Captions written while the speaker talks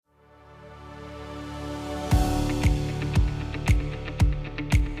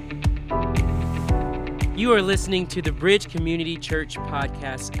You are listening to the Bridge Community Church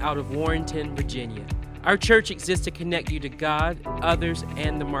podcast out of Warrenton, Virginia. Our church exists to connect you to God, others,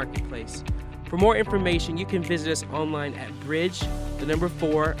 and the marketplace. For more information, you can visit us online at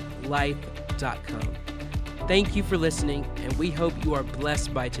bridge4life.com. Thank you for listening, and we hope you are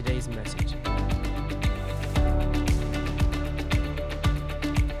blessed by today's message.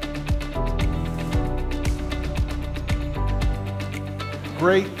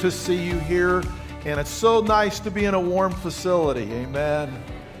 Great to see you here, and it's so nice to be in a warm facility, amen,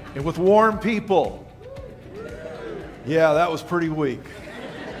 and with warm people. Yeah, that was pretty weak.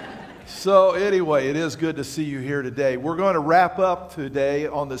 So anyway, it is good to see you here today. We're going to wrap up today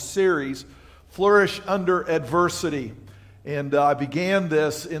on the series, Flourish Under Adversity, and I began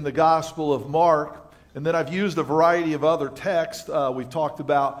this in the Gospel of Mark, and then I've used a variety of other texts. We've talked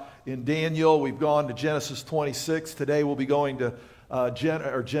about in Daniel, we've gone to Genesis 26. Today we'll be going to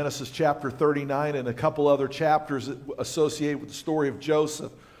Genesis chapter 39 and a couple other chapters associated with the story of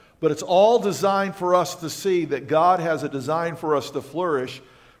Joseph. But it's all designed for us to see that God has a design for us to flourish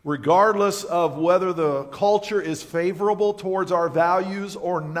regardless of whether the culture is favorable towards our values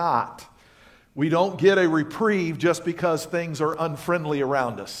or not. We don't get a reprieve just because things are unfriendly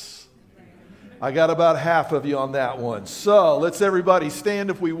around us. I got about half of you on that one. So let's everybody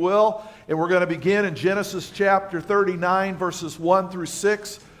stand if we will. And we're going to begin in Genesis chapter 39, verses 1 through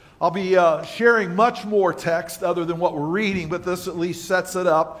 6. I'll be sharing much more text other than what we're reading, but this at least sets it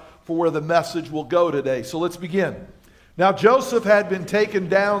up for where the message will go today. So let's begin. Now Joseph had been taken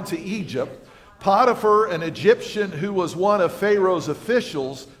down to Egypt. Potiphar, an Egyptian who was one of Pharaoh's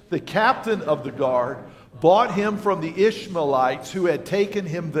officials, the captain of the guard, bought him from the Ishmaelites who had taken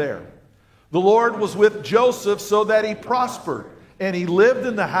him there. The Lord was with Joseph so that he prospered, and he lived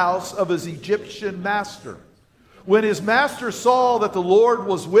in the house of his Egyptian master. When his master saw that the Lord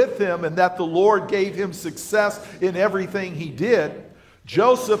was with him and that the Lord gave him success in everything he did,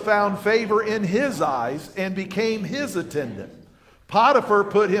 Joseph found favor in his eyes and became his attendant. Potiphar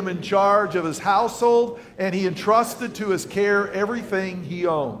put him in charge of his household, and he entrusted to his care everything he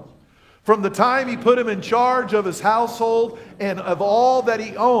owned. From the time he put him in charge of his household and of all that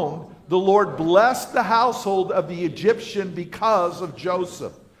he owned, the Lord blessed the household of the Egyptian because of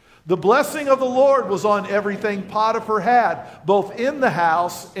Joseph. The blessing of the Lord was on everything Potiphar had, both in the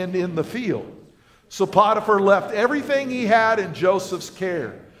house and in the field. So Potiphar left everything he had in Joseph's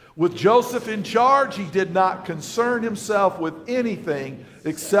care. With Joseph in charge, he did not concern himself with anything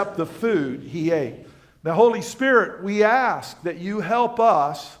except the food he ate. Now, Holy Spirit, we ask that you help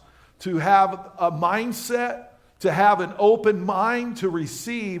us to have a mindset, to have an open mind to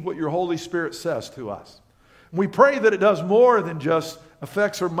receive what your Holy Spirit says to us. And we pray that it does more than just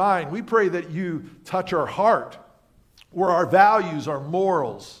affects our mind. We pray that you touch our heart, where our values, our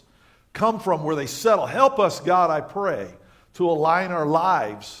morals come from, where they settle. Help us, God, I pray, to align our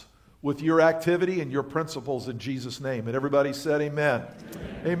lives with your activity and your principles in Jesus' name. And everybody said amen.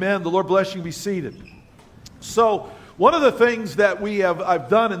 Amen. The Lord bless you. Be seated. So, one of the things that I've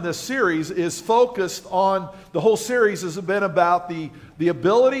done in this series is focused on, the whole series has been about the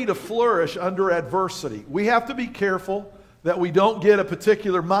ability to flourish under adversity. We have to be careful that we don't get a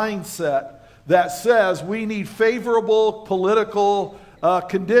particular mindset that says we need favorable political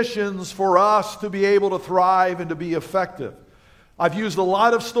conditions for us to be able to thrive and to be effective. I've used a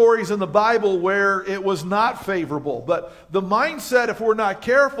lot of stories in the Bible where it was not favorable, but the mindset, if we're not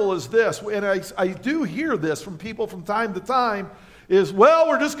careful, is this, and I do hear this from people from time to time, is, well,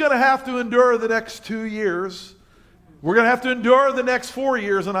 we're just going to have to endure the next 2 years. We're going to have to endure the next 4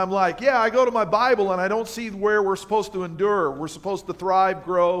 years, and I'm like, yeah, I go to my Bible and I don't see where we're supposed to endure. We're supposed to thrive,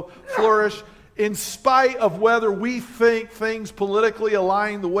 grow, flourish, in spite of whether we think things politically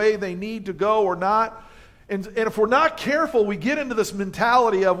align the way they need to go or not. And if we're not careful, we get into this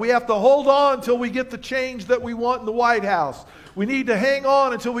mentality of we have to hold on until we get the change that we want in the White House. We need to hang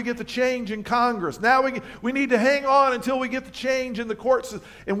on until we get the change in Congress. Now we need to hang on until we get the change in the courts.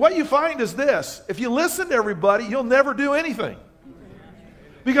 And what you find is this: if you listen to everybody, you'll never do anything.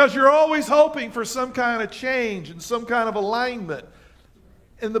 Because you're always hoping for some kind of change and some kind of alignment.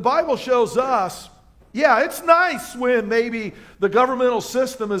 And the Bible shows us, yeah, it's nice when maybe the governmental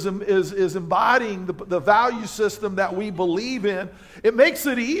system is embodying the value system that we believe in. It makes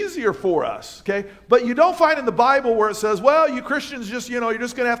it easier for us, okay? But you don't find in the Bible where it says, well, you Christians just, you're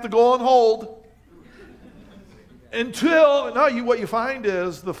just going to have to go on hold what you find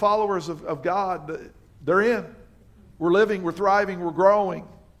is the followers of God, they're in. We're living, we're thriving, we're growing.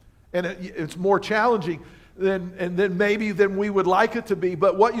 And it's more challenging than maybe than we would like it to be.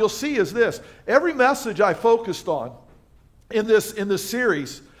 But what you'll see is this. Every message I focused on in this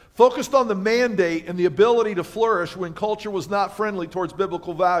series focused on the mandate and the ability to flourish when culture was not friendly towards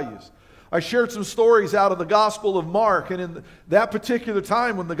biblical values. I shared some stories out of the Gospel of Mark, and in that particular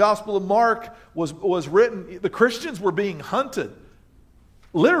time when the Gospel of Mark was written, the Christians were being hunted,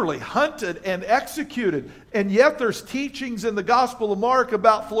 literally hunted and executed, and yet there's teachings in the Gospel of Mark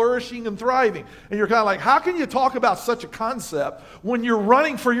about flourishing and thriving. And you're kind of like, how can you talk about such a concept when you're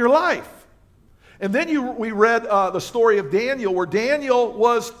running for your life? And then we read the story of Daniel,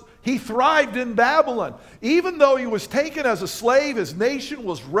 where he thrived in Babylon. Even though he was taken as a slave, his nation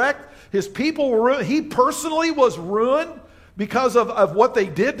was wrecked, his people were ruined. He personally was ruined because of what they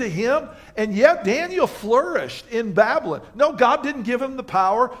did to him. And yet Daniel flourished in Babylon. No, God didn't give him the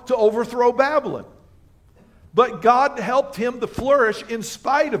power to overthrow Babylon. But God helped him to flourish in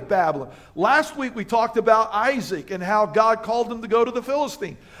spite of Babylon. Last week we talked about Isaac and how God called him to go to the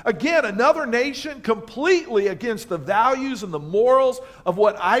Philistine. Again, another nation completely against the values and the morals of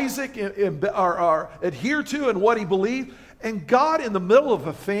what Isaac adhered to and what he believed. And God, in the middle of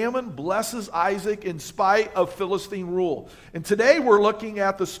a famine, blesses Isaac in spite of Philistine rule. And today we're looking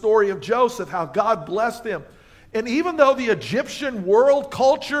at the story of Joseph, how God blessed him. And even though the Egyptian world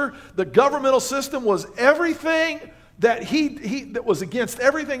culture, the governmental system was everything that that was against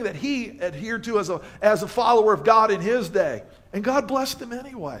everything that he adhered to as a follower of God in his day. And God blessed him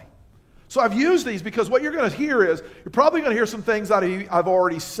anyway. So I've used these because what you're going to hear is, you're probably going to hear some things that I've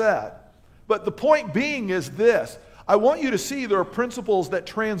already said. But the point being is this. I want you to see there are principles that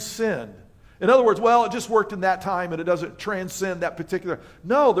transcend. In other words, well, it just worked in that time and it doesn't transcend that particular.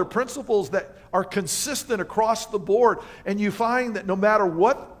 No, they're principles that are consistent across the board. And you find that no matter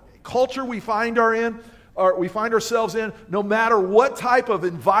what culture we find ourselves in, no matter what type of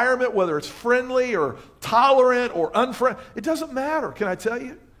environment, whether it's friendly or tolerant or unfriendly, it doesn't matter. Can I tell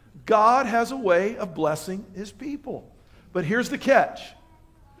you? God has a way of blessing his people. But here's the catch.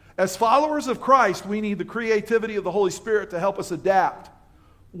 As followers of Christ, we need the creativity of the Holy Spirit to help us adapt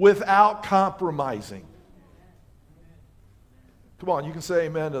without compromising. Come on, you can say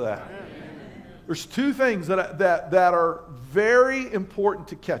amen to that. Amen. There's two things that are very important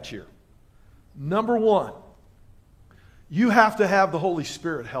to catch here. Number one, you have to have the Holy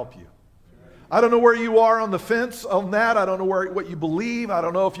Spirit help you. I don't know where you are on the fence on that. I don't know what you believe. I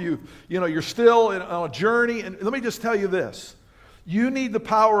don't know if you're still on a journey. And let me just tell you this. You need the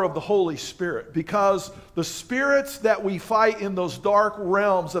power of the Holy Spirit, because the spirits that we fight in those dark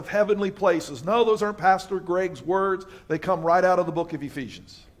realms of heavenly places, no, those aren't Pastor Greg's words. They come right out of the book of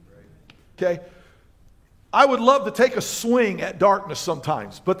Ephesians. Okay? I would love to take a swing at darkness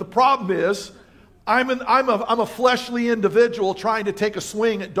sometimes, but the problem is I'm a fleshly individual trying to take a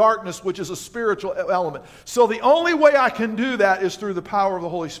swing at darkness, which is a spiritual element. So the only way I can do that is through the power of the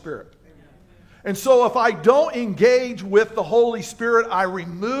Holy Spirit. And so if I don't engage with the Holy Spirit, I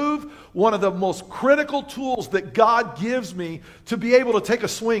remove one of the most critical tools that God gives me to be able to take a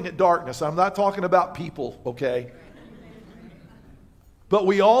swing at darkness. I'm not talking about people, okay? But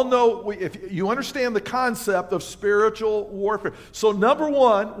we all know, if you understand the concept of spiritual warfare. So number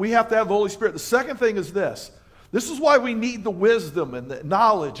one, we have to have the Holy Spirit. The second thing is this. This is why we need the wisdom and the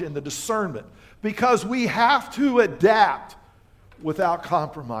knowledge and the discernment. Because we have to adapt without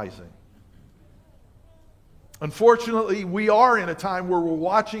compromising. Unfortunately, we are in a time where we're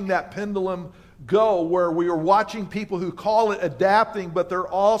watching that pendulum go, where we are watching people who call it adapting, but they're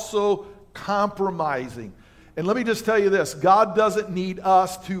also compromising. And let me just tell you this, God doesn't need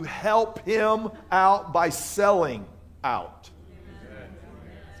us to help him out by selling out.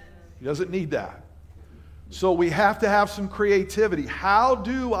 He doesn't need that. So we have to have some creativity. How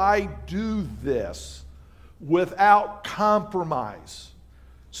do I do this without compromise?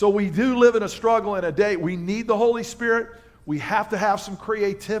 So we do live in a struggle in a day. We need the Holy Spirit. We have to have some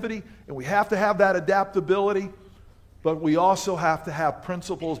creativity, and we have to have that adaptability. But we also have to have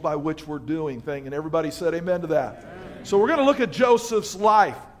principles by which we're doing things. And everybody said amen to that. Amen. So we're going to look at Joseph's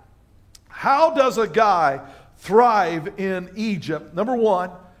life. How does a guy thrive in Egypt? Number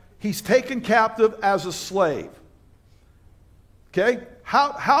one, he's taken captive as a slave. Okay?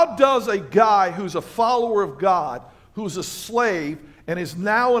 How does a guy who's a follower of God, who's a slave, and is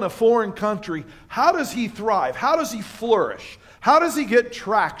now in a foreign country, how does he thrive? How does he flourish? How does he get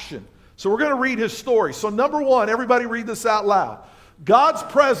traction? So we're going to read his story. So number one, everybody read this out loud. God's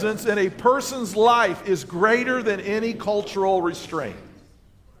presence in a person's life is greater than any cultural restraint.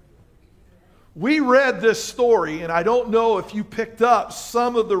 We read this story, and I don't know if you picked up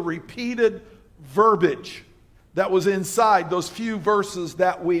some of the repeated verbiage that was inside those few verses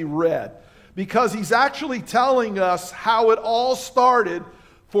that we read. Because he's actually telling us how it all started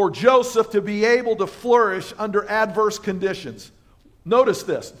for Joseph to be able to flourish under adverse conditions. Notice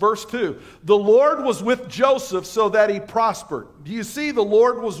this, verse 2. The Lord was with Joseph so that he prospered. Do you see the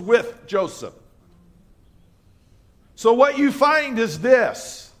Lord was with Joseph? So what you find is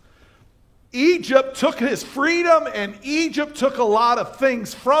this. Egypt took his freedom and Egypt took a lot of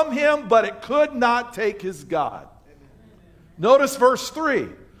things from him, but it could not take his God. Notice verse 3.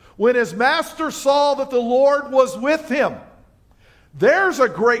 When his master saw that the Lord was with him. There's a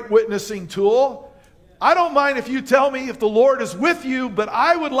great witnessing tool. I don't mind if you tell me if the Lord is with you, but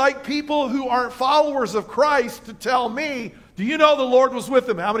I would like people who aren't followers of Christ to tell me, do you know the Lord was with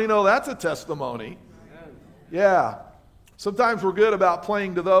him? How many know that's a testimony? Yeah. Sometimes we're good about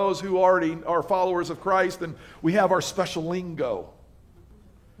playing to those who already are followers of Christ, and we have our special lingo.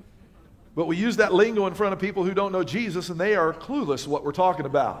 But we use that lingo in front of people who don't know Jesus, and they are clueless what we're talking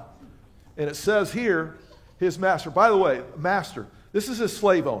about. And it says here, his master. By the way, master, this is his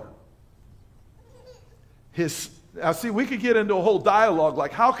slave owner. Now see, we could get into a whole dialogue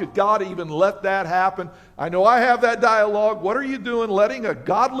like, how could God even let that happen? I know I have that dialogue. What are you doing letting a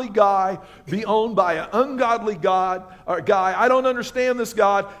godly guy be owned by an ungodly guy? I don't understand this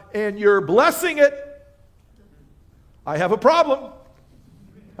God, and you're blessing it. I have a problem.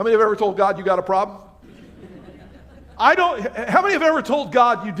 How many have ever told God you got a problem? How many have ever told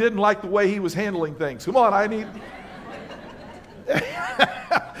God you didn't like the way he was handling things? Come on, I need...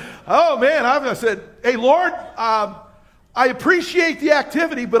 Oh man, I've said, hey Lord, I appreciate the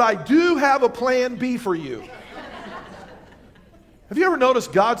activity, but I do have a plan B for you. Have you ever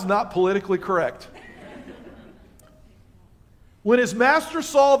noticed God's not politically correct? When his master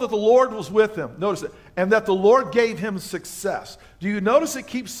saw that the Lord was with him, notice it, and that the Lord gave him success. Do you notice it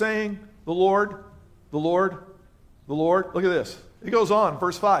keeps saying the Lord, the Lord, the Lord? Look at this. It goes on,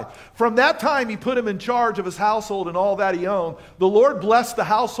 verse 5. From that time he put him in charge of his household and all that he owned. The Lord blessed the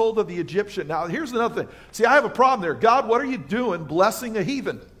household of the Egyptian. Now here's another thing. See, I have a problem there. God, what are you doing blessing a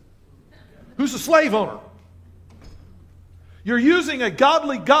heathen who's a slave owner? You're using a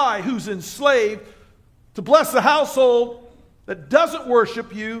godly guy who's enslaved to bless the household that doesn't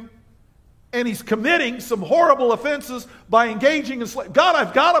worship you, and he's committing some horrible offenses by engaging in slavery. God,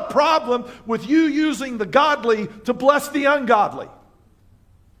 I've got a problem with you using the godly to bless the ungodly.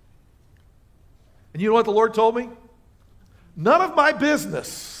 And you know what the Lord told me? None of my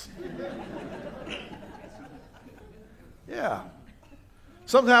business. Yeah.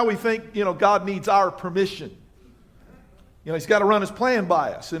 Somehow we think, God needs our permission. He's got to run his plan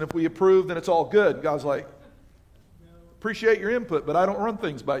by us. And if we approve, then it's all good. God's like, appreciate your input, but I don't run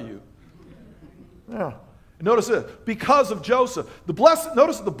things by you. Yeah. Notice this. Because of Joseph.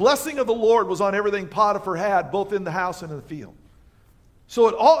 Notice the blessing of the Lord was on everything Potiphar had, both in the house and in the field.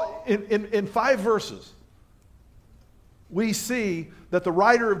 So in 5 verses, we see that the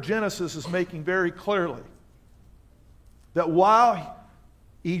writer of Genesis is making very clearly that while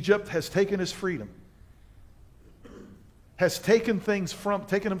Egypt has taken his freedom, has taken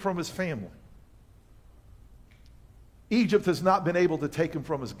him from his family, Egypt has not been able to take him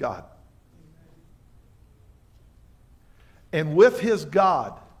from his God. And with his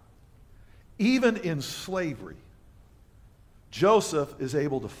God, even in slavery, Joseph is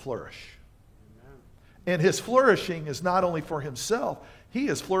able to flourish. And his flourishing is not only for himself, he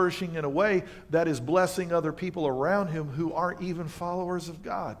is flourishing in a way that is blessing other people around him who aren't even followers of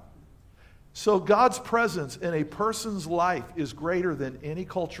God. So God's presence in a person's life is greater than any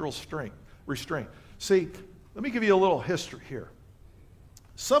cultural restraint. See, let me give you a little history here.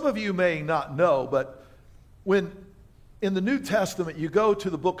 Some of you may not know, but when in the New Testament you go to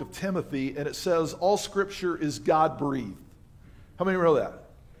the book of Timothy and it says all Scripture is God-breathed. How many know that?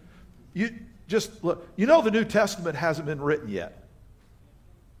 You know the New Testament hasn't been written yet.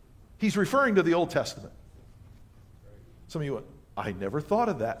 He's referring to the Old Testament. Some of you went, I never thought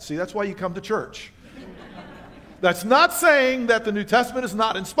of that. See, that's why you come to church. That's not saying that the New Testament is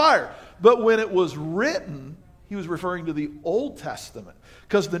not inspired. But when it was written, he was referring to the Old Testament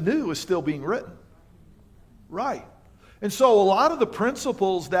because the New is still being written. Right. And so a lot of the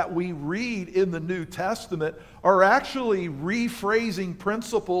principles that we read in the New Testament are actually rephrasing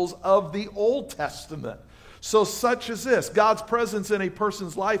principles of the Old Testament. So such as this, God's presence in a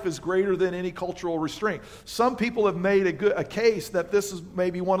person's life is greater than any cultural restraint. Some people have made a case that this is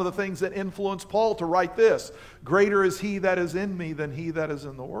maybe one of the things that influenced Paul to write this. Greater is he that is in me than he that is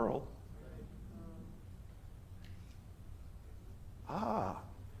in the world.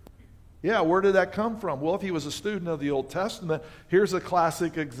 Yeah, where did that come from? Well, if he was a student of the Old Testament, here's a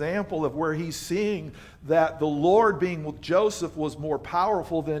classic example of where he's seeing that the Lord being with Joseph was more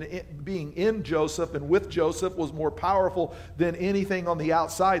powerful than being in Joseph, and with Joseph was more powerful than anything on the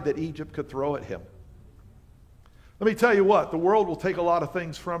outside that Egypt could throw at him. Let me tell you what, the world will take a lot of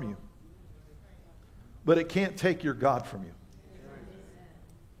things from you, but it can't take your God from you.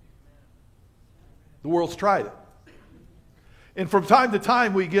 The world's tried it. And from time to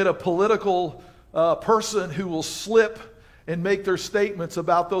time, we get a political person who will slip and make their statements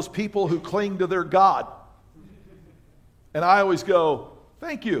about those people who cling to their God. And I always go,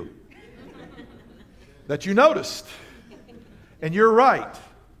 thank you that you noticed. And you're right.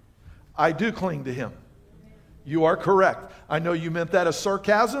 I do cling to him. You are correct. I know you meant that as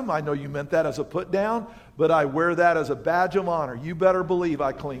sarcasm. I know you meant that as a put down, but I wear that as a badge of honor. You better believe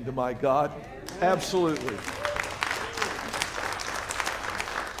I cling to my God. Absolutely.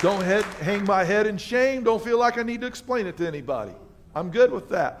 Don't hang my head in shame. Don't feel like I need to explain it to anybody. I'm good with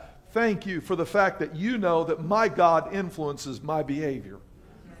that. Thank you for the fact that you know that my God influences my behavior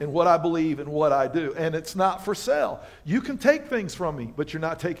and what I believe and what I do. And it's not for sale. You can take things from me, but you're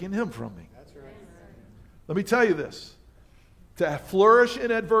not taking him from me. That's right. Let me tell you this. To flourish in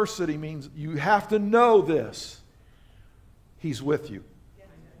adversity means you have to know this. He's with you.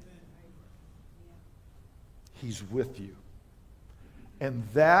 He's with you. And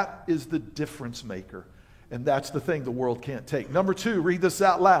that is the difference maker. And that's the thing the world can't take. Number 2, read this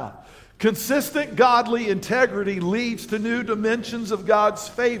out loud. Consistent godly integrity leads to new dimensions of God's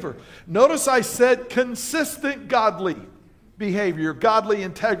favor. Notice I said consistent godly behavior, godly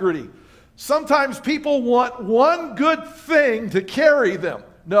integrity. Sometimes people want one good thing to carry them.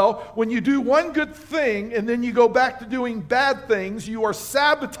 No, when you do one good thing and then you go back to doing bad things, you are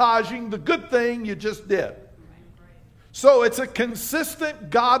sabotaging the good thing you just did. So it's a consistent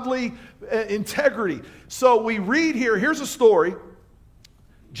godly integrity. So we read here, here's a story.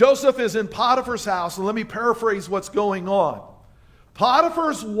 Joseph is in Potiphar's house, and let me paraphrase what's going on.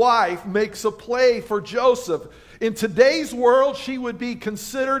 Potiphar's wife makes a play for Joseph. In today's world, she would be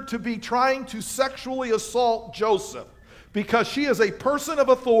considered to be trying to sexually assault Joseph because she is a person of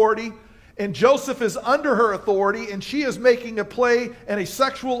authority and Joseph is under her authority, and she is making a play and a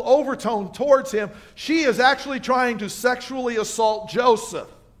sexual overtone towards him. She is actually trying to sexually assault Joseph.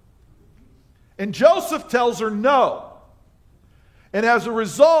 And Joseph tells her no. And as a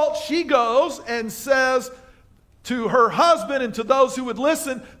result, she goes and says to her husband and to those who would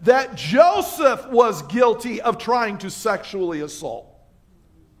listen that Joseph was guilty of trying to sexually assault.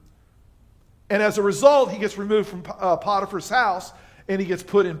 And as a result, he gets removed from Potiphar's house and he gets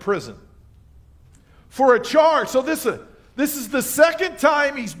put in prison for a charge. So this is the second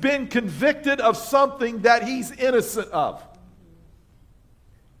time he's been convicted of something that he's innocent of.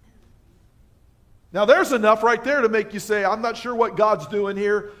 Now there's enough right there to make you say, I'm not sure what God's doing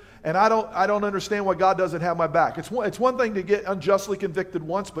here, and I don't understand why God doesn't have my back. It's one thing to get unjustly convicted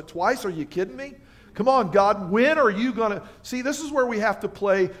once, but twice? Are you kidding me? Come on, God, when are you going to... See, this is where we have to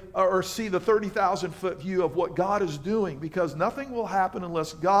play or see the 30,000-foot view of what God is doing, because nothing will happen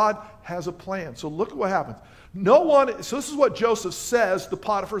unless God has a plan. So look at what happens. So this is what Joseph says to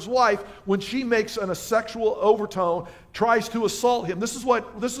Potiphar's wife when she makes a sexual overtone, tries to assault him. This is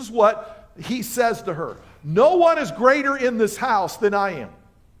what he says to her. No one is greater in this house than I am.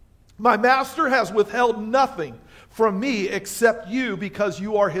 My master has withheld nothing from me except you because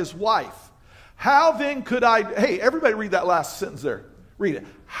you are his wife. How then could I... Hey, everybody read that last sentence there. Read it.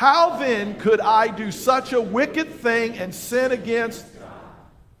 How then could I do such a wicked thing and sin against...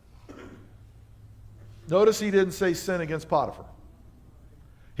 Notice he didn't say sin against Potiphar.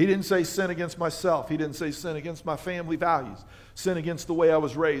 He didn't say sin against myself. He didn't say sin against my family values. Sin against the way I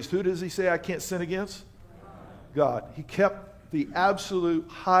was raised. Who does he say I can't sin against? God. He kept the absolute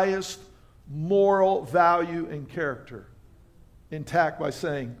highest moral value and character intact by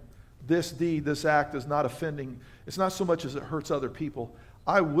saying, this deed, this act is not offending. It's not so much as it hurts other people.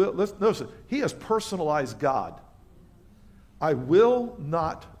 Notice it. He has personalized God. I will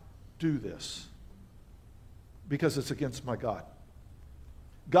not do this because it's against my God.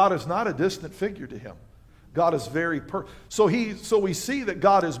 God is not a distant figure to him. God is very so we see that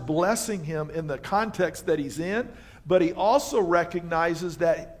God is blessing him in the context that he's in, but he also recognizes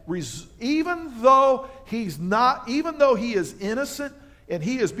that even though he is innocent and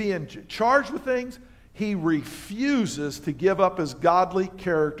he is being charged with things, he refuses to give up his godly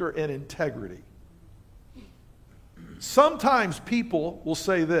character and integrity. Sometimes people will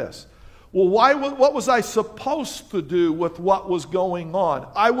say this, well, what was I supposed to do with what was going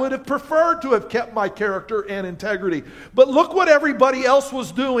on? I would have preferred to have kept my character and integrity. But look what everybody else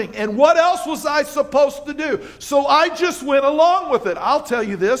was doing. And what else was I supposed to do? So I just went along with it. I'll tell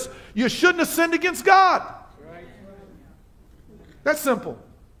you this. You shouldn't have sinned against God. That's simple.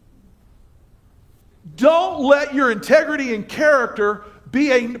 Don't let your integrity and character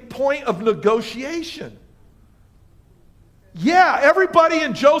be a point of negotiation. yeah, everybody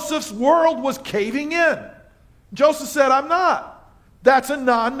in Joseph's world was caving in. Joseph said, I'm not. That's a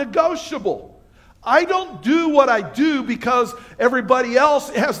non-negotiable. I don't do what I do because everybody else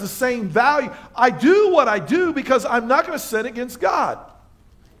has the same value. I do what I do because I'm not going to sin against God.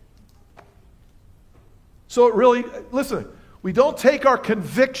 So it really, listen, we don't take our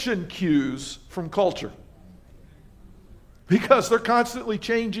conviction cues from culture because they're constantly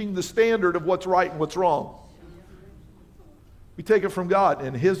changing the standard of what's right and what's wrong. We take it from God.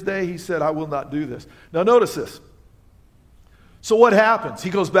 In his day, he said, I will not do this. Now notice this. So what happens? He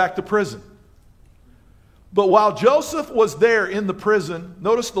goes back to prison. But while Joseph was there in the prison,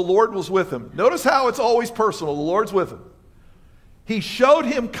 notice the Lord was with him. Notice how it's always personal. The Lord's with him. He showed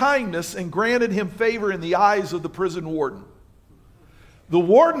him kindness and granted him favor in the eyes of the prison warden. The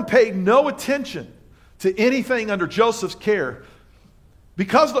warden paid no attention to anything under Joseph's care.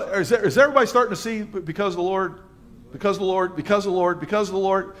 Is everybody starting to see because the Lord, because the Lord, because the Lord, because the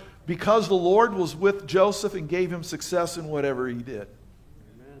Lord, because the Lord was with Joseph and gave him success in whatever he did.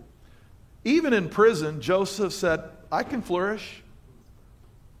 Even in prison, Joseph said, I can flourish.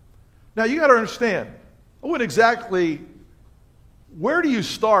 Now, you got to understand, where do you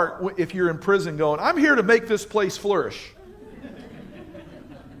start if you're in prison going, I'm here to make this place flourish?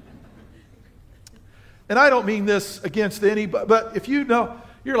 And I don't mean this against anybody, but if you know,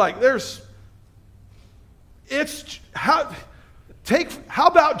 you're like, how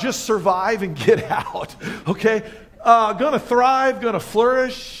about just survive and get out, okay? Going to thrive, going to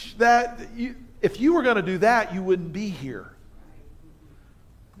flourish. If you were going to do that, you wouldn't be here.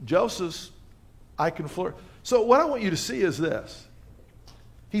 Joseph's, I can flourish. So what I want you to see is this.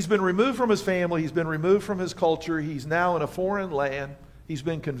 He's been removed from his family. He's been removed from his culture. He's now in a foreign land. He's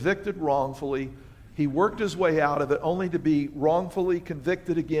been convicted wrongfully. He worked his way out of it only to be wrongfully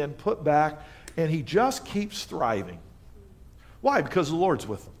convicted again, put back, and he just keeps thriving. Why? Because the Lord's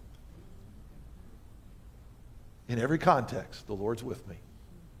with him. In every context, the Lord's with me.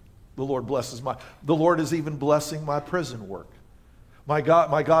 The Lord is even blessing my prison work. My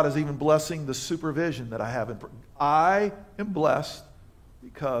God is even blessing the supervision that I have. I am blessed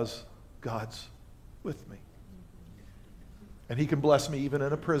because God's with me. And he can bless me even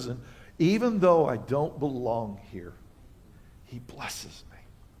in a prison. Even though I don't belong here, he blesses me.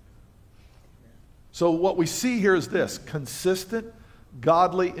 So what we see here is this: consistent,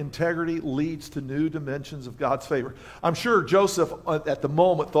 godly integrity leads to new dimensions of God's favor. I'm sure Joseph at the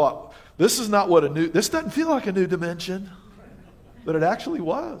moment thought, this doesn't feel like a new dimension. But it actually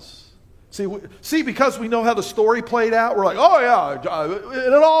was. See, because we know how the story played out, we're like, oh yeah,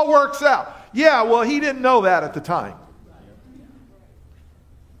 it all works out. Yeah, well, he didn't know that at the time.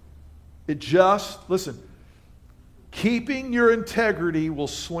 Listen, keeping your integrity will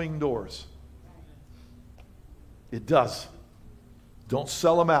swing doors. It does. Don't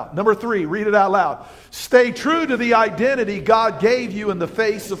sell them out. Number 3, read it out loud. Stay true to the identity God gave you in the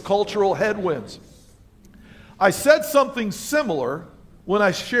face of cultural headwinds. I said something similar when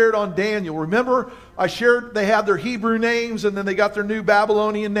I shared on Daniel. Remember, I shared they had their Hebrew names and then they got their new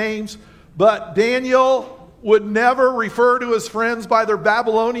Babylonian names. But Daniel would never refer to his friends by their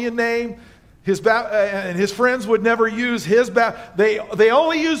Babylonian name. And his friends would never use his they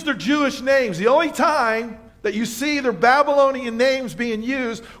only used their Jewish names. The only time that you see their Babylonian names being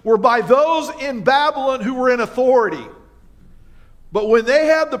used were by those in Babylon who were in authority. But when they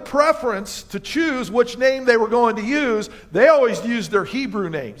had the preference to choose which name they were going to use, they always used their Hebrew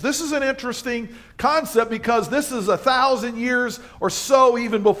names. This is an interesting concept because this is 1,000 years or so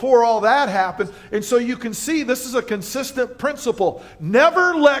even before all that happened. And so you can see this is a consistent principle.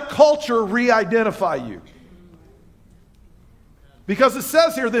 Never let culture re-identify you. Because it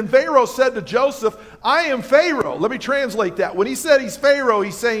says here, then Pharaoh said to Joseph, I am Pharaoh. Let me translate that. When he said he's Pharaoh,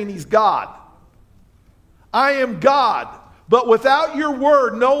 he's saying he's God. I am God. But without your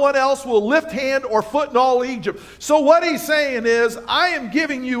word, no one else will lift hand or foot in all Egypt. So what he's saying is, I am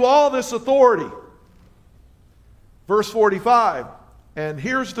giving you all this authority. Verse 45, and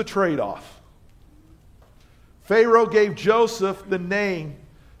here's the trade-off. Pharaoh gave Joseph the name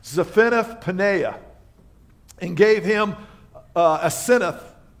Zephinath-Paneah and gave him Asenath,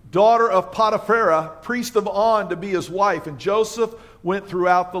 daughter of Potiphar, priest of On, to be his wife. And Joseph went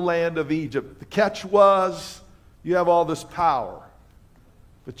throughout the land of Egypt. The catch was, you have all this power,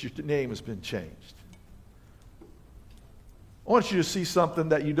 but your name has been changed. I want you to see something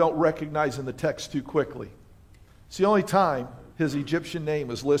that you don't recognize in the text too quickly. It's the only time his Egyptian name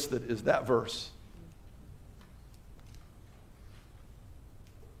is listed is that verse.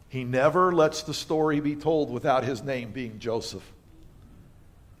 He never lets the story be told without his name being Joseph.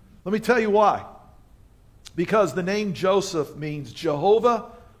 Let me tell you why. Because the name Joseph means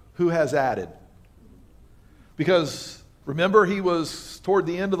Jehovah who has added. Because remember, he was toward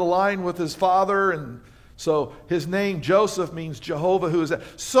the end of the line with his father, and so his name Joseph means Jehovah who is added.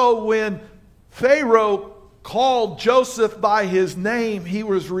 So when Pharaoh called Joseph by his name, he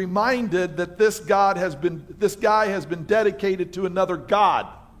was reminded that this guy has been dedicated to another god.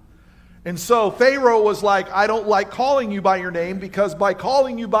 And so Pharaoh was like, I don't like calling you by your name, because by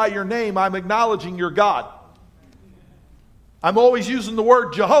calling you by your name, I'm acknowledging your God. I'm always using the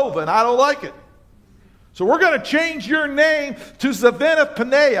word Jehovah, and I don't like it. So we're going to change your name to Zaveneth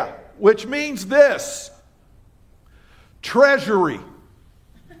Paneah, which means this: treasury.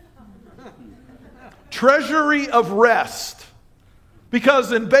 Treasury of rest.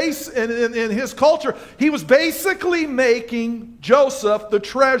 Because in his culture, he was basically making Joseph the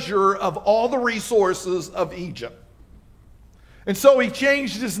treasurer of all the resources of Egypt. And so he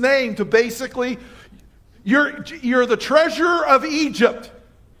changed his name to basically, you're the treasurer of Egypt.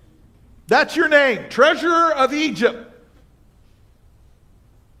 That's your name, treasurer of Egypt.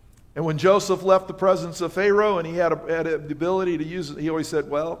 And when Joseph left the presence of Pharaoh and he had the ability to use it, he always said,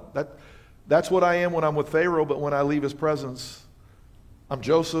 well, that's what I am when I'm with Pharaoh, but when I leave his presence, I'm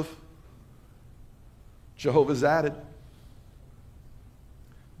Joseph. Jehovah's added.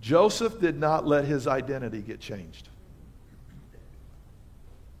 Joseph did not let his identity get changed.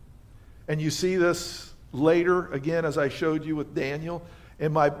 And you see this later, again, as I showed you with Daniel.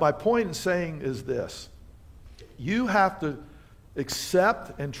 And my point in saying is this: you have to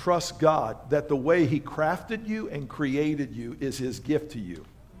accept and trust God that the way he crafted you and created you is his gift to you.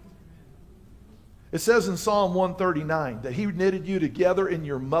 It says in Psalm 139 that he knitted you together in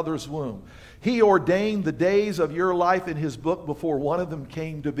your mother's womb. He ordained the days of your life in his book before one of them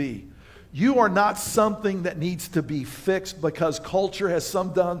came to be. You are not something that needs to be fixed because culture has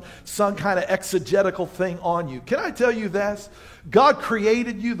done some kind of exegetical thing on you. Can I tell you this? God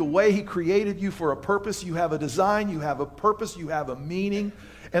created you the way he created you for a purpose. You have a design, you have a purpose, you have a meaning.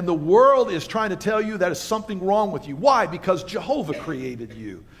 And the world is trying to tell you that there's something wrong with you. Why? Because Jehovah created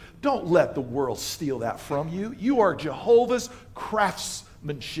you. Don't let the world steal that from you. You are Jehovah's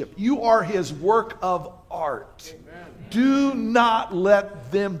craftsmanship. You are his work of art. Amen. Do not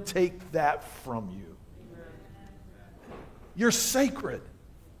let them take that from you. You're sacred.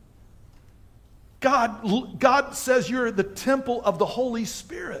 God says you're the temple of the Holy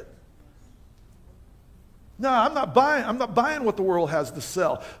Spirit. No, I'm not buying what the world has to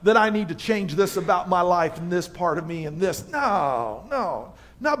sell. That I need to change this about my life and this part of me and this. No.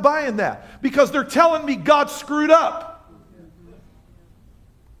 Not buying that. Because they're telling me God screwed up.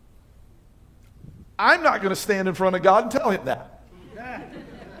 I'm not going to stand in front of God and tell him that.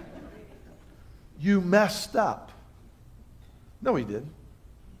 You messed up. No, he didn't.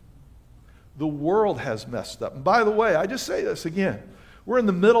 The world has messed up. And by the way, I just say this again. We're in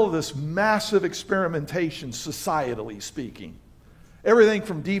the middle of this massive experimentation, societally speaking. Everything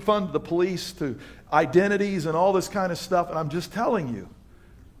from defund the police to identities and all this kind of stuff. And I'm just telling you,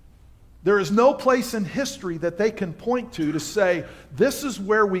 there is no place in history that they can point to say, this is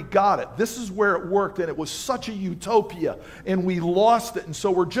where we got it. This is where it worked, and it was such a utopia, and we lost it. And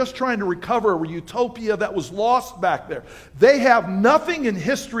so we're just trying to recover a utopia that was lost back there. They have nothing in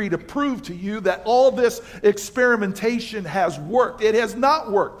history to prove to you that all this experimentation has worked. It has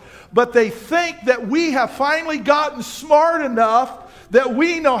not worked. But they think that we have finally gotten smart enough that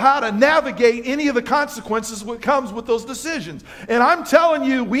we know how to navigate any of the consequences that comes with those decisions. And I'm telling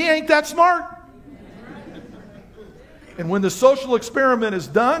you, we ain't that smart. And when the social experiment is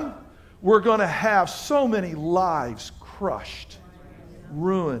done, we're going to have so many lives crushed,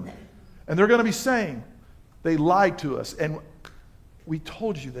 ruined. And they're going to be saying, they lied to us, and we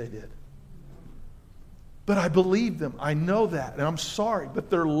told you they did. But I believe them. I know that, and I'm sorry, but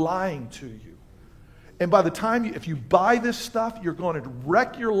they're lying to you. And by the time, if you buy this stuff, you're going to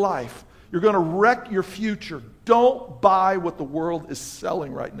wreck your life. You're going to wreck your future. Don't buy what the world is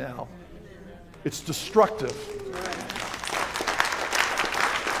selling right now. It's destructive.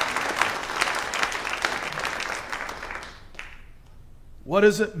 What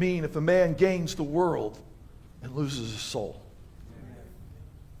does it mean if a man gains the world and loses his soul?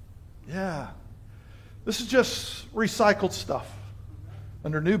 Yeah. This is just recycled stuff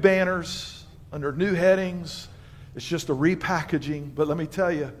under new banners, under new headings. It's just a repackaging. But let me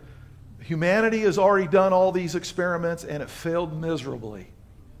tell you, humanity has already done all these experiments and it failed miserably.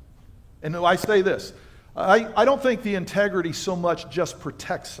 And I say this, I don't think the integrity so much just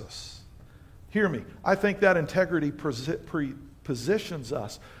protects us. Hear me. I think that integrity positions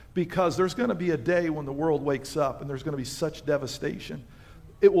us, because there's going to be a day when the world wakes up and there's going to be such devastation.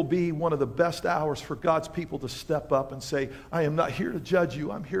 it will be one of the best hours for God's people to step up and say, I am not here to judge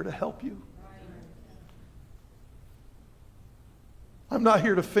you, I'm here to help you. I'm not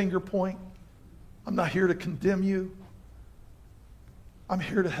here to finger point. I'm not here to condemn you. I'm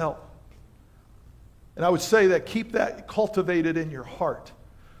here to help. And I would say that keep that cultivated in your heart.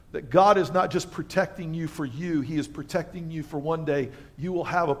 That God is not just protecting you for you. He is protecting you for one day you will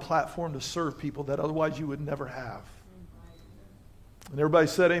have a platform to serve people that otherwise you would never have. And everybody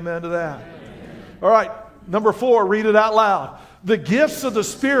said amen to that. Amen. All right, number 4, read it out loud. The gifts of the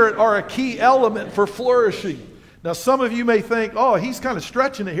Spirit are a key element for flourishing. Now, some of you may think, oh, he's kind of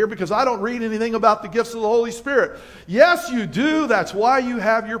stretching it here because I don't read anything about the gifts of the Holy Spirit. Yes, you do. That's why you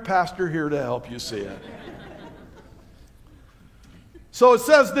have your pastor here to help you see it. So it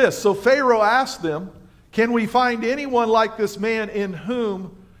says this. So Pharaoh asked them, can we find anyone like this man in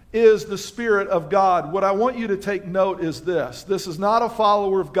whom is the Spirit of God? What I want you to take note is this. This is not a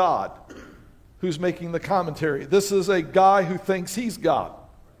follower of God who's making the commentary. This is a guy who thinks he's God.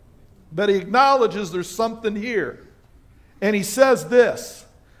 But he acknowledges there's something here. And he says this,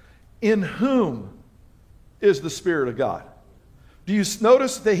 in whom is the Spirit of God? Do you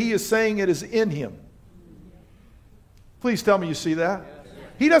notice that he is saying it is in him? Please tell me you see that.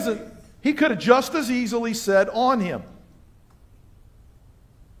 He could have just as easily said on him.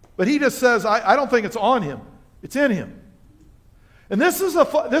 But he just says, I don't think it's on him. It's in him. And this is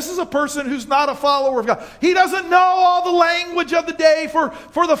a person who's not a follower of God. He doesn't know all the language of the day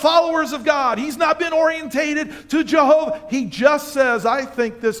for the followers of God. He's not been orientated to Jehovah. He just says, I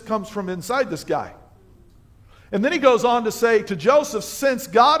think this comes from inside this guy. And then he goes on to say to Joseph, since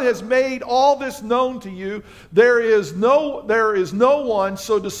God has made all this known to you, there is no one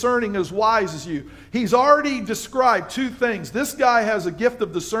so discerning as wise as you. He's already described 2 things. This guy has a gift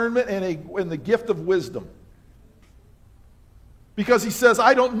of discernment and the gift of wisdom. Because he says,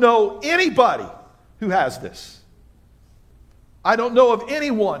 I don't know anybody who has this. I don't know of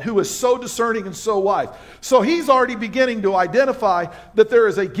anyone who is so discerning and so wise. So he's already beginning to identify that there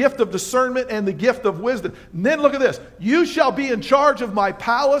is a gift of discernment and the gift of wisdom. And then look at this. You shall be in charge of my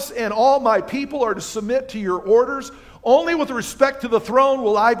palace, and all my people are to submit to your orders. Only with respect to the throne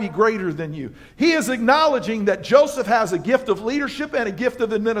will I be greater than you. He is acknowledging that Joseph has a gift of leadership and a gift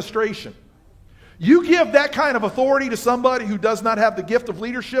of administration. You give that kind of authority to somebody who does not have the gift of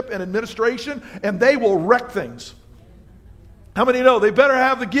leadership and administration, and they will wreck things. How many know they better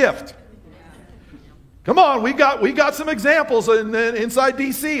have the gift? Come on, we got some examples inside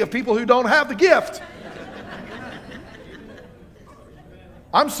DC of people who don't have the gift.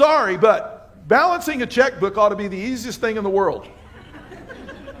 I'm sorry, but balancing a checkbook ought to be the easiest thing in the world.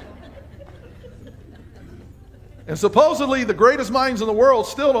 And supposedly the greatest minds in the world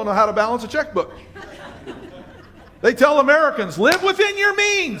still don't know how to balance a checkbook. They tell Americans, live within your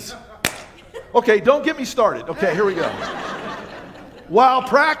means. Okay, don't get me started. Okay, here we go. While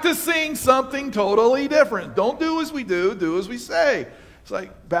practicing something totally different. Don't do as we do as we say. It's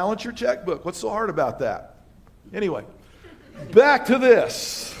like, balance your checkbook. What's so hard about that? Anyway, back to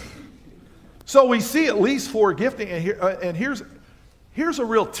this. So we see at least 4 gifting, and here's a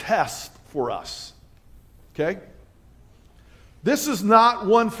real test for us. Okay? This is not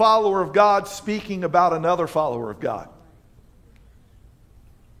one follower of God speaking about another follower of God.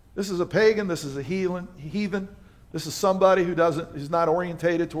 This is a pagan. This is a heathen. This is somebody who's not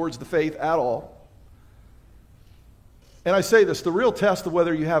orientated towards the faith at all. And I say this, the real test of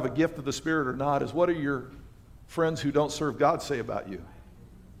whether you have a gift of the Spirit or not is what do your friends who don't serve God say about you?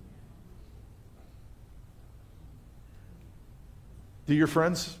 Do your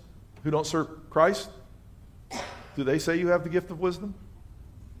friends who don't serve Christ, do they say you have the gift of wisdom?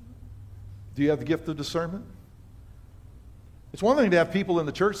 Do you have the gift of discernment? It's one thing to have people in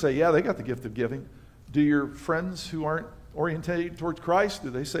the church say, yeah, they got the gift of giving. Do your friends who aren't oriented towards Christ, do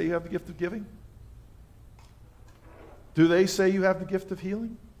they say you have the gift of giving? Do they say you have the gift of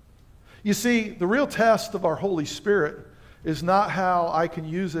healing? You see, the real test of our Holy Spirit is not how I can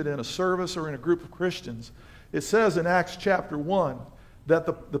use it in a service or in a group of Christians. It says in Acts chapter 1 that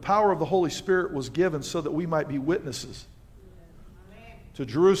the power of the Holy Spirit was given so that we might be witnesses to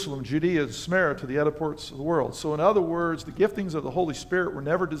Jerusalem, Judea, and Samaria, to the other parts of the world. So in other words, the giftings of the Holy Spirit were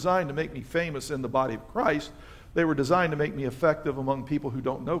never designed to make me famous in the body of Christ. They were designed to make me effective among people who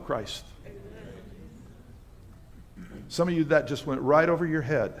don't know Christ. Some of you, that just went right over your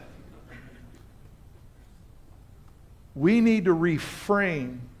head. We need to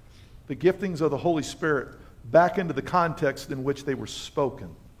reframe the giftings of the Holy Spirit back into the context in which they were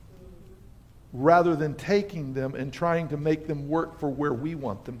spoken, rather than taking them and trying to make them work for where we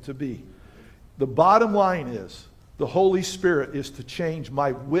want them to be. The bottom line is, the Holy Spirit is to change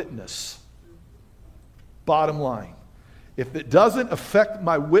my witness. Bottom line. If it doesn't affect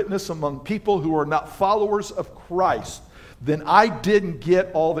my witness among people who are not followers of Christ, then I didn't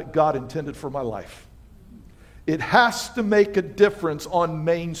get all that God intended for my life. It has to make a difference on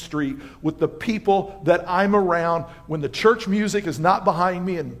Main Street with the people that I'm around when the church music is not behind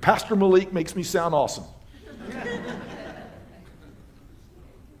me and Pastor Malik makes me sound awesome.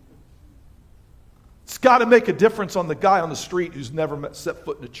 It's got to make a difference on the guy on the street who's never set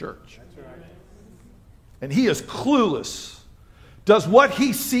foot in a church. And he is clueless. Does what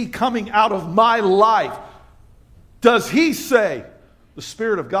he see coming out of my life, does he say, the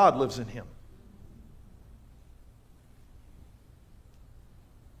Spirit of God lives in him?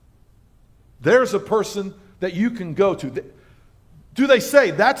 There's a person that you can go to. Do they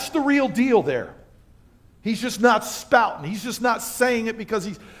say, that's the real deal there? He's just not spouting. He's just not saying it because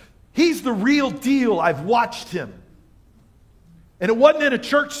he's the real deal. I've watched him. And it wasn't in a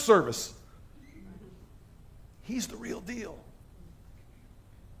church service. He's the real deal.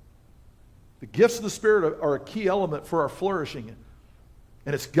 The gifts of the Spirit are a key element for our flourishing.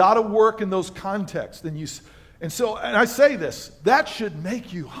 And it's got to work in those contexts. And I say this, that should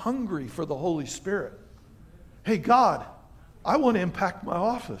make you hungry for the Holy Spirit. Hey, God, I want to impact my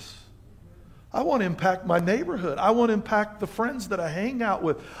office. I want to impact my neighborhood. I want to impact the friends that I hang out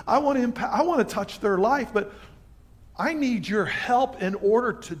with. I want to touch their life, but I need your help in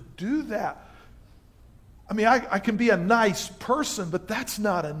order to do that. I mean, I can be a nice person, but that's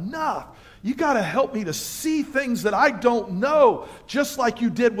not enough. You got to help me to see things that I don't know, just like you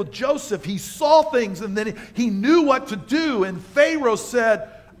did with Joseph. He saw things and then he knew what to do. And Pharaoh said,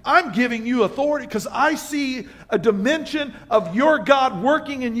 I'm giving you authority because I see a dimension of your God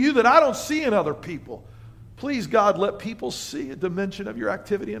working in you that I don't see in other people. Please, God, let people see a dimension of your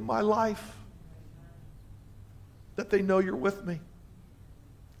activity in my life, that they know you're with me.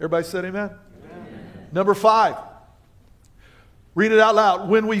 Everybody said amen? Amen. Number 5. Read it out loud.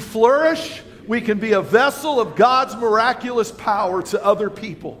 When we flourish, we can be a vessel of God's miraculous power to other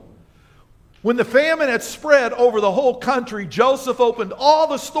people. When the famine had spread over the whole country, Joseph opened all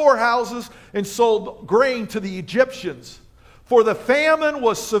the storehouses and sold grain to the Egyptians. For the famine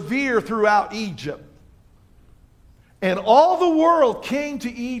was severe throughout Egypt. And all the world came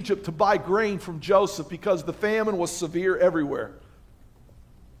to Egypt to buy grain from Joseph because the famine was severe everywhere.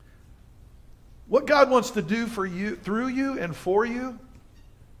 What God wants to do for you, through you and for you,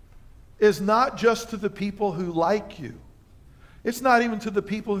 is not just to the people who like you. It's not even to the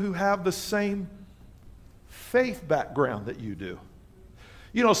people who have the same faith background that you do.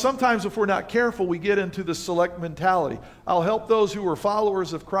 You know, sometimes if we're not careful, we get into the select mentality. I'll help those who are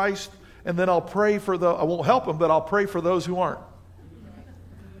followers of Christ, and then I'll pray for I won't help them, but I'll pray for those who aren't.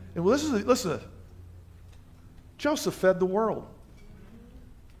 And listen, Joseph fed the world.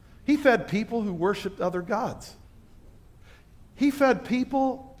 He fed people who worshiped other gods. He fed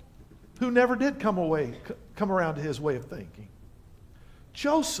people who never did come around to his way of thinking.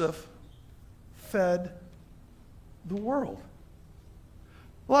 Joseph fed the world.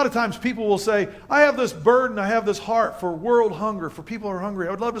 A lot of times people will say, I have this burden, I have this heart for world hunger, for people who are hungry.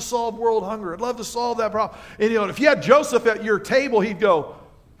 I would love to solve world hunger. I'd love to solve that problem. And if you had Joseph at your table, he'd go,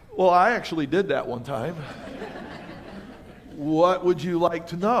 well, I actually did that one time. What would you like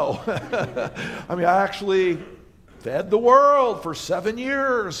to know? I mean, I actually fed the world for 7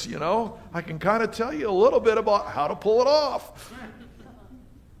 years, I can kind of tell you a little bit about how to pull it off.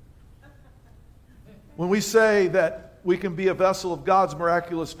 When we say that we can be a vessel of God's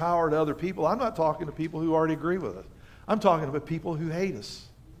miraculous power to other people, I'm not talking to people who already agree with us. I'm talking about people who hate us.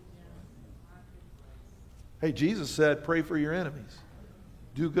 Hey, Jesus said, pray for your enemies.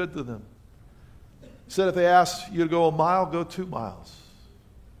 Do good to them. He said if they ask you to go a mile, go 2 miles.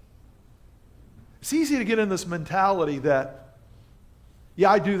 It's easy to get in this mentality that,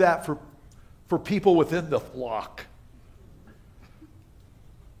 I do that for people within the flock.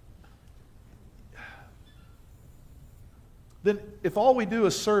 Then if all we do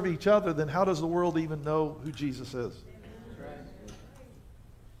is serve each other, then how does the world even know who Jesus is?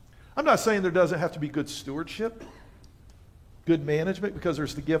 I'm not saying there doesn't have to be good stewardship, good management, because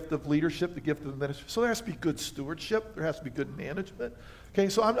there's the gift of leadership, the gift of ministry. So there has to be good stewardship. There has to be good management. Okay,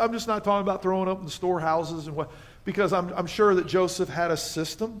 so I'm just not talking about throwing open the storehouses and what, because I'm sure that Joseph had a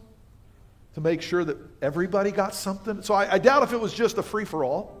system to make sure that everybody got something. So I doubt if it was just a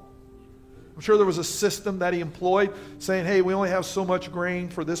free-for-all. I'm sure there was a system that he employed saying, hey, we only have so much grain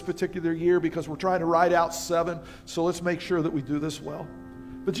for this particular year because we're trying to ride out 7, so let's make sure that we do this well.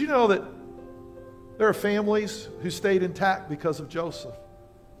 But you know that there are families who stayed intact because of Joseph.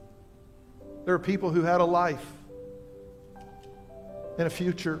 There are people who had a life and a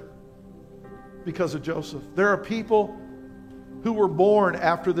future because of Joseph. There are people who were born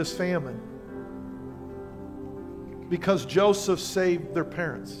after this famine because Joseph saved their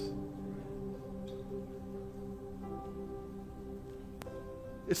parents.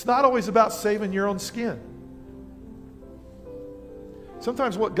 It's not always about saving your own skin.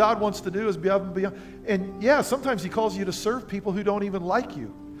 Sometimes what God wants to do is be above and beyond. And yeah, sometimes He calls you to serve people who don't even like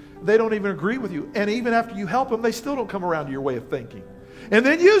you. They don't even agree with you. And even after you help them, they still don't come around to your way of thinking. And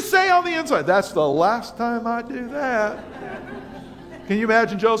then you say on the inside, that's the last time I do that. Can you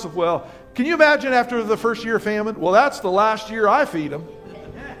imagine Joseph? Well, can you imagine after the first year of famine? Well, that's the last year I feed them.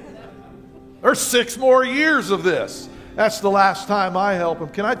 There's 6 more years of this. That's the last time I help them.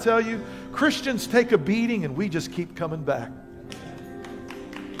 Can I tell you, Christians take a beating and we just keep coming back.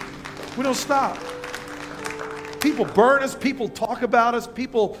 We don't stop. People burn us, people talk about us,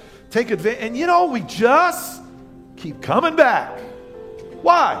 people take advantage. And you know, we just keep coming back.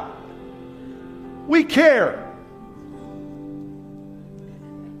 Why? We care.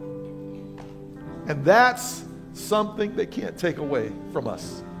 And that's something they can't take away from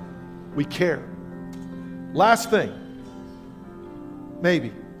us. We care. Last thing.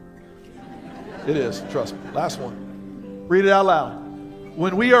 Maybe. It is, trust me. Last one. Read it out loud.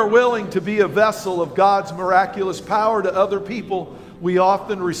 When we are willing to be a vessel of God's miraculous power to other people, we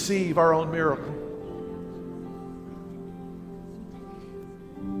often receive our own miracle.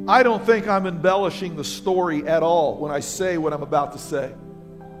 I don't think I'm embellishing the story at all when I say what I'm about to say.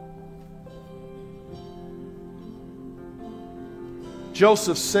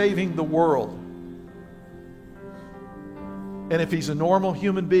 Joseph saving the world. And if he's a normal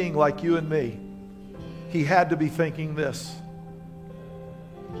human being like you and me, he had to be thinking this.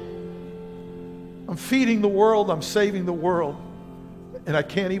 I'm feeding the world, I'm saving the world, and I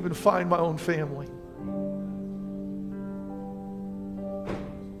can't even find my own family.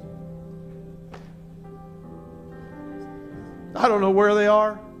 I don't know where they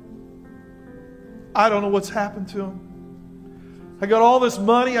are. I don't know what's happened to them. I got all this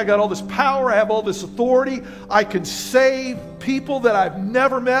money, I got all this power, I have all this authority. I can save people that I've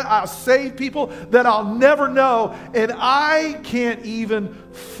never met. I'll save people that I'll never know. And I can't even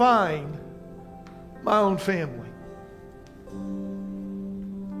find my own family.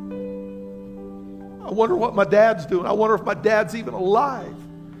 I wonder what my dad's doing. I wonder if my dad's even alive.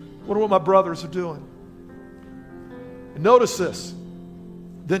 I wonder what my brothers are doing. And notice this.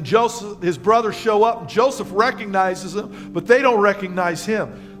 Then Joseph, his brothers show up, and Joseph recognizes them, but they don't recognize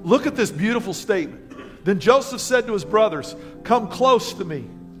him. Look at this beautiful statement. Then Joseph said to his brothers, "Come close to me."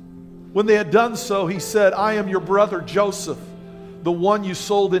 When they had done so, he said, "I am your brother Joseph, the one you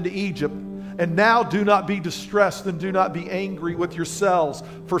sold into Egypt. And now do not be distressed and do not be angry with yourselves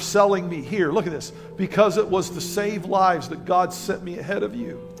for selling me." Here, look at this. "Because it was to save lives that God sent me ahead of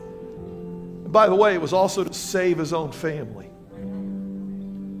you." And by the way, it was also to save his own family.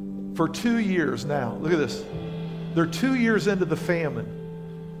 For 2 years now, look at this. They're 2 years into the famine,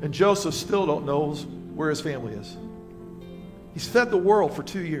 and Joseph still don't know where his family is. He's fed the world for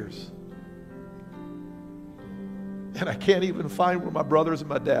 2 years. And I can't even find where my brothers and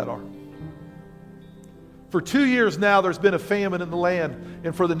my dad are. For 2 years now, there's been a famine in the land,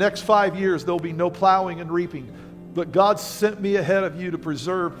 and for the next 5 years, there'll be no plowing and reaping. But God sent me ahead of you to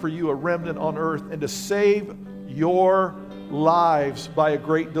preserve for you a remnant on earth and to save your lives by a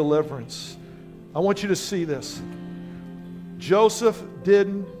great deliverance. I want you to see this. Joseph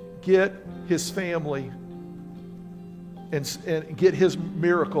didn't get his family and get his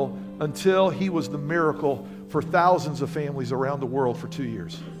miracle until he was the miracle for thousands of families around the world for 2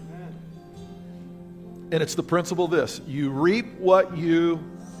 years. And it's the principle of this. You reap what you...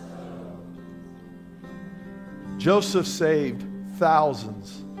 Joseph saved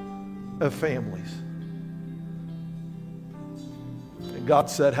thousands of families. And God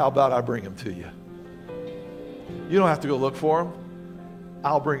said, "How about I bring them to you? You don't have to go look for them.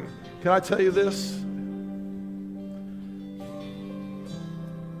 I'll bring them." Can I tell you this?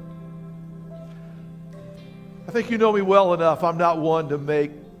 I think you know me well enough. I'm not one to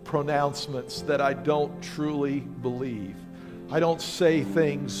make pronouncements that I don't truly believe. I don't say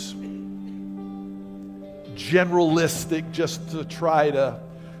things generalistic just to try to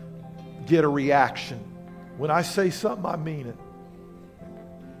get a reaction. When I say something, I mean it.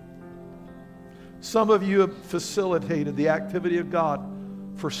 Some of you have facilitated the activity of God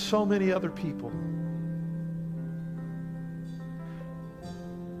for so many other people.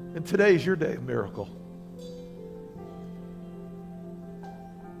 And today's your day of miracle.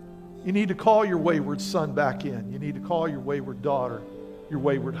 You need to call your wayward son back in. You need to call your wayward daughter, your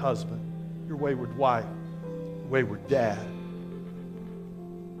wayward husband, your wayward wife, your wayward dad.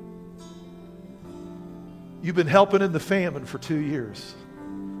 You've been helping in the famine for 2 years.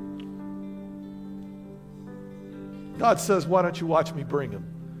 God says, why don't you watch me bring them?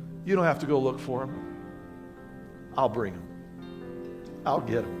 You don't have to go look for them. I'll bring them. I'll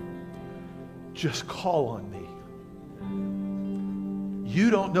get them. Just call on me. You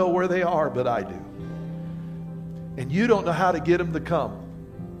don't know where they are, but I do. And you don't know how to get them to come.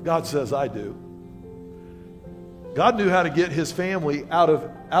 God says, I do. God knew how to get his family out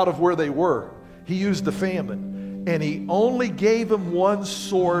of where they were. He used the famine. And he only gave them one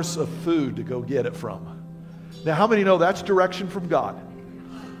source of food to go get it from. Now, how many know that's direction from God?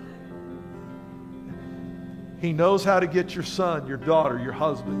 He knows how to get your son, your daughter, your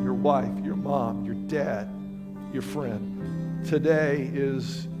husband, your wife, your mom, your dad, your friend. Today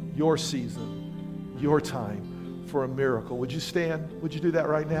is your season, your time for a miracle. Would you stand? Would you do that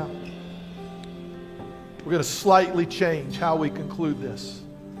right now? We're going to slightly change how we conclude this.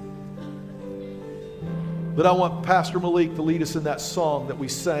 But I want Pastor Malik to lead us in that song that we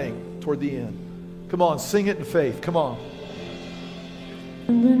sang toward the end. Come on, sing it in faith. Come on.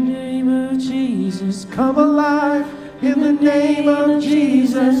 In the name of Jesus, come alive. In the name of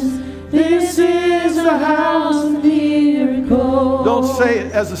Jesus, this is a house of miracles. Don't say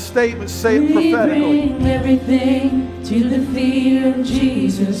it as a statement, say it prophetically. We bring everything to the feet of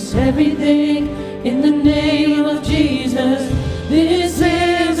Jesus. Everything in the name of Jesus. This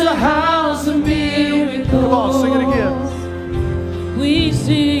is a house of miracles. Come on, sing it again. We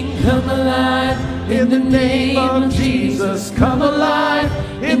sing, come alive. In the name of Jesus, come alive.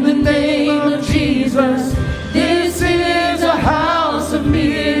 In the name of Jesus, this is a house of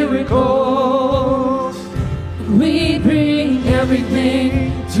miracles. We bring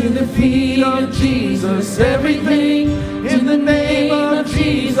everything to the feet of Jesus. Everything in the name of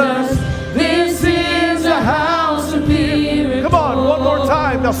Jesus. This is a house of miracles. Come on, one more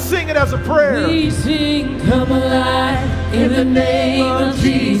time. Now sing it as a prayer. We sing, come alive. In the name of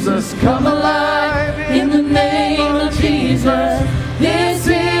Jesus, come alive. In the name of Jesus, this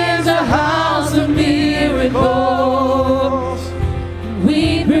is a house of miracles.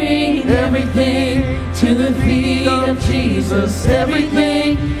 We bring everything to the feet of Jesus.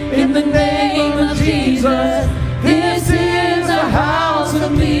 Everything in the name of Jesus. This is a house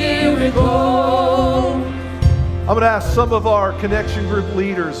of miracles. I'm going to ask some of our connection group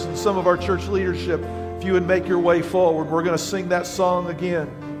leaders and some of our church leadership if you would make your way forward. We're going to sing that song again.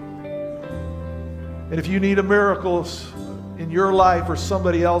 And if you need a miracle in your life or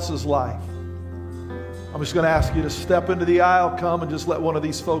somebody else's life, I'm just going to ask you to step into the aisle, come and just let one of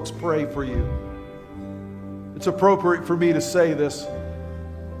these folks pray for you. It's appropriate for me to say this.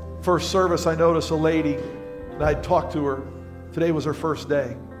 First service, I noticed a lady, and I talked to her. Today was her first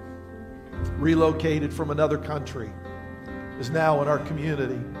day. Relocated from another country, is now in our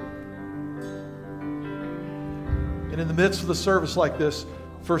community. And in the midst of the service like this,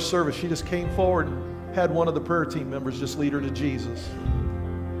 first service, she just came forward and had one of the prayer team members just lead her to Jesus.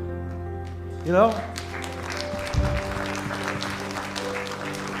 You know,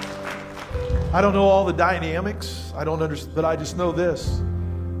 I don't know all the dynamics. I don't understand, but I just know this.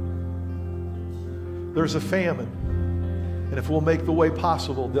 There's a famine. And if we'll make the way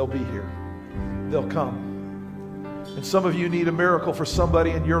possible, they'll be here. They'll come. And some of you need a miracle for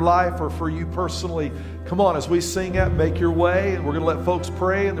somebody in your life or for you personally. Come on, as we sing it, make your way. And we're going to let folks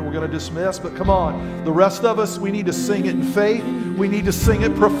pray and then we're going to dismiss. But come on, the rest of us, we need to sing it in faith. We need to sing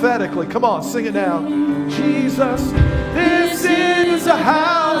it prophetically. Come on, sing it now. Jesus, this is a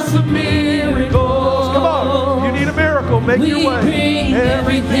house of miracles. Come on, you need a miracle. Make your way. We bring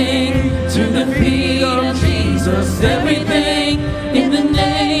everything to the feet of Jesus. Everything in the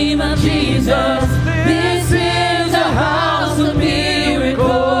name of Jesus. This is a house of miracles.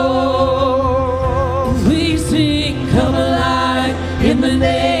 We sing, come alive in the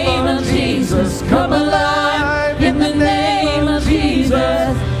name of Jesus. Come alive in the name of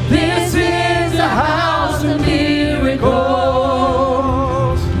Jesus. This is a house of miracles.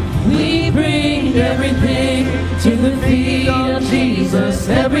 We bring everything to the feet of Jesus.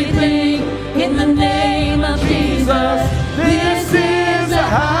 Everything in the name of Jesus. This is a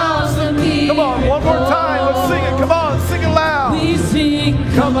house of miracles. Come on, one more time. Let's sing it. Come on, sing it loud. We sing,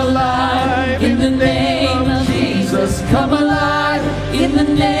 come alive in the name of Jesus. Come alive in the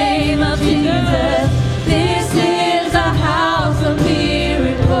name of Jesus. This is a house of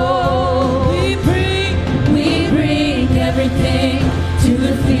miracles. We bring everything to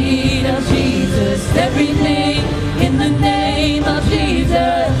the feet of Jesus. Everything in the name of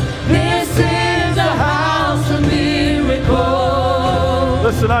Jesus. This is a house of miracles.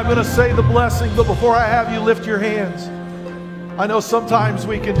 Listen, I'm going to say the blessing, but before I have you lift your hands, I know sometimes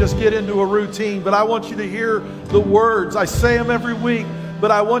we can just get into a routine, but I want you to hear the words. I say them every week,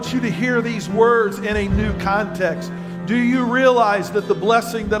 but I want you to hear these words in a new context. Do you realize that the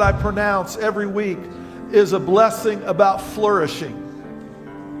blessing that I pronounce every week is a blessing about flourishing?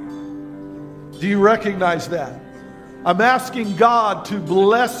 Do you recognize that? I'm asking God to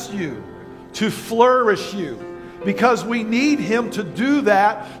bless you, to flourish you, because we need Him to do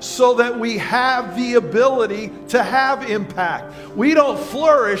that so that we have the ability to have impact. We don't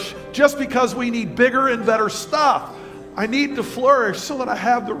flourish just because we need bigger and better stuff. I need to flourish so that I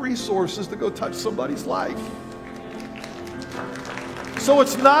have the resources to go touch somebody's life. So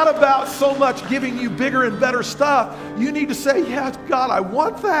it's not about so much giving you bigger and better stuff. You need to say, yeah, God, I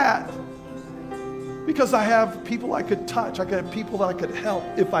want that. Because I have people I could touch. I could have people that I could help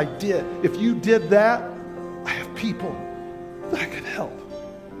if I did. If you did that, I have people that I could help.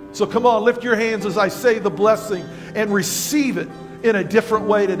 So come on, lift your hands as I say the blessing and receive it in a different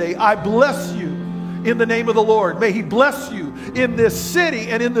way today. I bless you in the name of the Lord. May He bless you in this city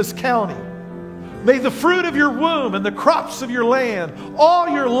and in this county. May the fruit of your womb and the crops of your land, all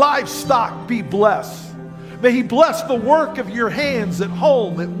your livestock be blessed. May He bless the work of your hands at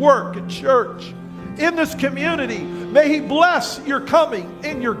home, at work, at church, in this community. May He bless your coming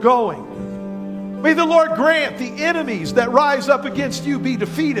and your going. May the Lord grant the enemies that rise up against you be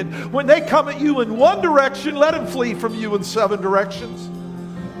defeated. When they come at you in one direction, let them flee from you in 7 directions.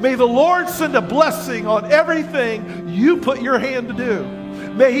 May the Lord send a blessing on everything you put your hand to do.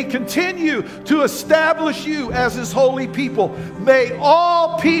 May He continue to establish you as His holy people. May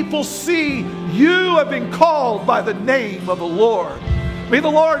all people see you have been called by the name of the Lord. May the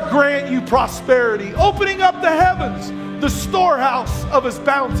Lord grant you prosperity, opening up the heavens, the storehouse of His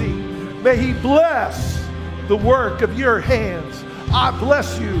bounty. May He bless the work of your hands. I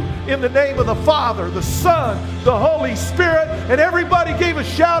bless you in the name of the Father, the Son, the Holy Spirit. And everybody gave a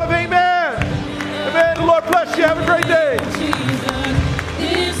shout of amen. Amen. The Lord bless you. Have a great day.